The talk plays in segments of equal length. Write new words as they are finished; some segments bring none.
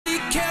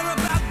care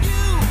about you.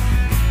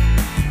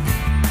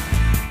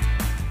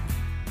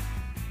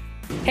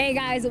 Hey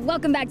guys,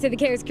 welcome back to the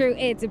Cares Crew.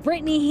 It's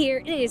Brittany here.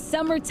 It is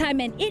summertime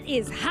and it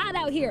is hot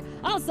out here.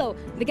 Also,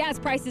 the gas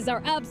prices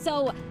are up,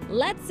 so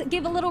let's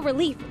give a little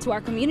relief to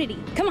our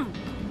community. Come on.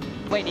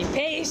 Waiting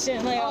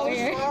patiently out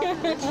here.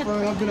 It's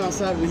fine. I've been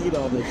outside in the heat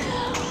all day.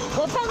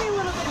 Well, tell me a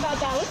little bit about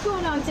that. What's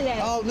going on today?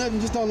 Oh, nothing.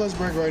 Just on lunch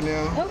break right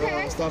now.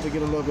 Okay. Stop to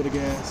get a little bit of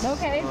gas.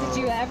 Okay. Did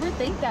you ever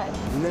think that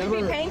Never.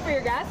 you'd be paying for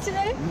your gas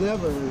today?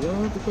 Never. You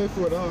don't have to pay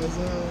for it all.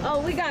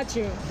 Oh, we got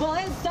you. Well,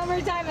 it's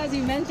summertime, as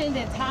you mentioned.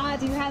 It's hot.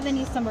 Do you have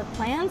any summer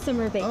plans,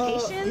 summer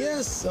vacations?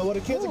 Yes. So, well,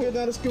 the kids are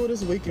getting out of school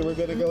this weekend. We're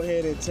going to go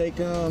ahead and take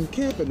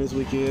camping this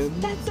weekend.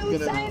 That's so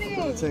exciting.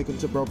 We're going to take them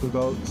to Broken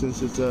Boat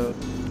since it's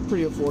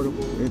pretty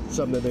affordable. It's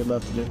something that they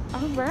love to do.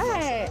 All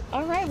right.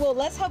 All right. Well,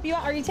 let's help you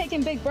out. Are you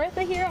taking Big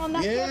Bertha here on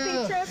that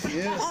camping trip?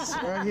 Yes.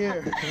 Right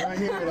here. Right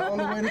here. The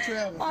only way to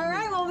travel. All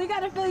right. Well, we got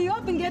to fill you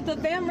up and get the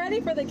fam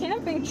ready for the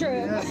camping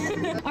trip.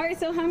 Yes. All right.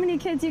 So how many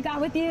kids you got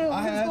with you?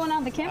 Who's going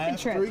on the camping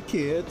trip? I have 3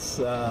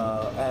 kids.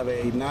 I have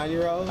a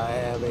 9-year-old. I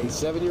have a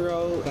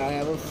 7-year-old. I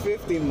have a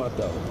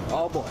 15-month-old.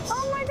 All boys.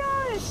 Oh my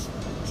gosh.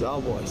 It's all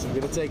boys. I'm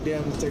going to take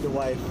them, take the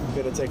wife. I'm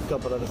going to take a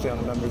couple other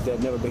family members that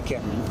have never been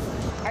camping.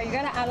 Are you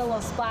going to add a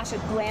little splash of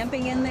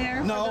glamping in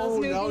there? No,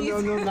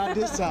 not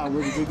this time.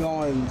 We're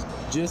going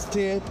just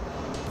tent,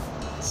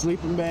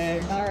 sleeping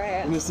bag. All right.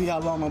 I'm going to see how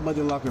long my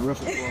mother-in-law can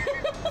riffle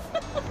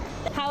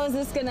for. How is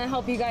this going to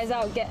help you guys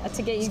out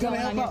to get you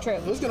going on your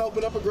trip? It's going to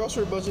open up a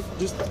grocery budget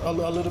just a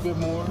little bit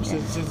more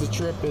since the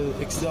trip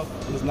itself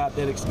is not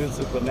that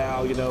expensive. But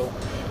now, you know,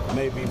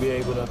 maybe be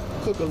able to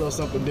cook a little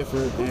something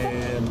different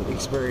and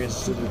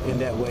experience it in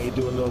that way,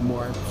 do a little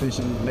more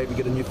fishing, maybe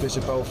get a new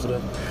fishing pole for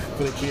the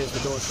kids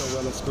for doing so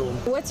well in school.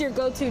 What's your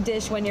go-to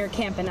dish when you're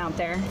camping out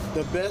there?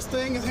 The best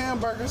thing is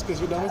hamburgers,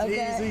 because you know it's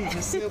easy,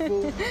 it's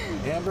simple.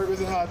 Hamburgers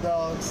and hot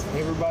dogs.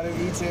 Everybody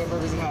eats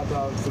hamburgers and hot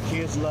dogs. The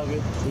kids love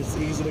it. It's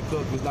easy to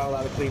cook. There's not a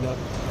lot of cleanup.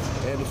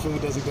 And the food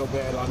doesn't go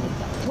bad on them.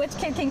 Which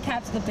kid can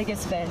catch the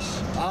biggest fish?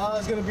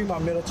 It's going to be my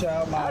middle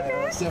child, my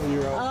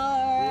 7-year-old.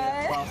 All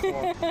right. About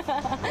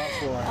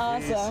 4.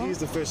 Awesome. He's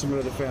the fisherman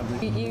of the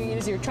family. You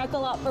use your truck a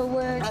lot for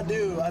work? I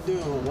do.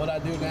 What I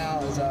do now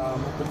is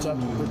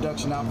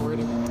production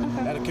operator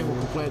at a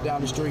chemical plant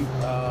down the street.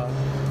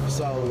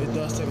 So it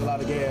does take a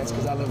lot of gas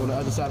because I live on the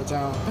other side of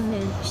town.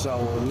 So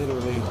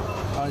literally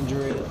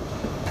 100,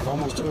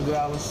 almost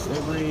 $200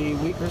 every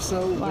week or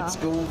so with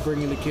school,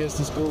 bringing the kids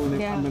to school and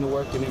then coming to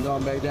work and then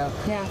going back down.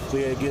 So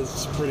yeah, it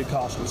gets pretty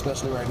costly,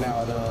 especially right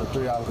now at $3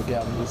 a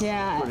gallon. It's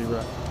pretty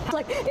rough.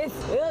 Like, it's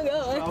still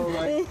going. All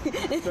right.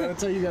 I'm trying to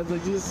tell you guys,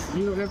 like,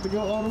 you don't have to go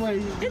all the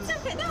way. It's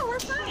okay. No, we're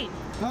fine.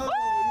 Oh,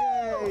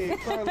 yay.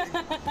 Finally.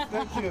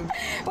 Thank you.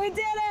 We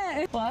did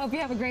it. Well, I hope you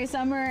have a great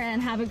summer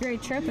and have a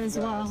great trip as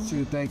well.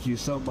 Too. Thank you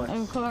so much.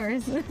 Of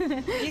course.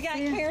 You got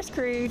Cares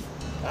Krewe.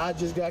 I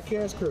just got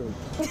Cares Krewe.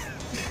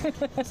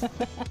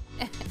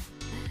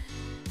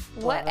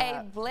 What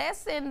a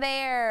blessing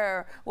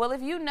there. Well,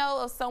 if you know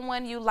of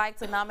someone you'd like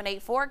to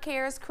nominate for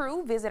Cares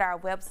Krewe, visit our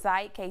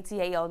website,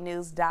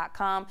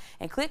 ktalnews.com,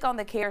 and click on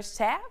the Cares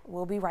tab.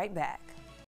 We'll be right back.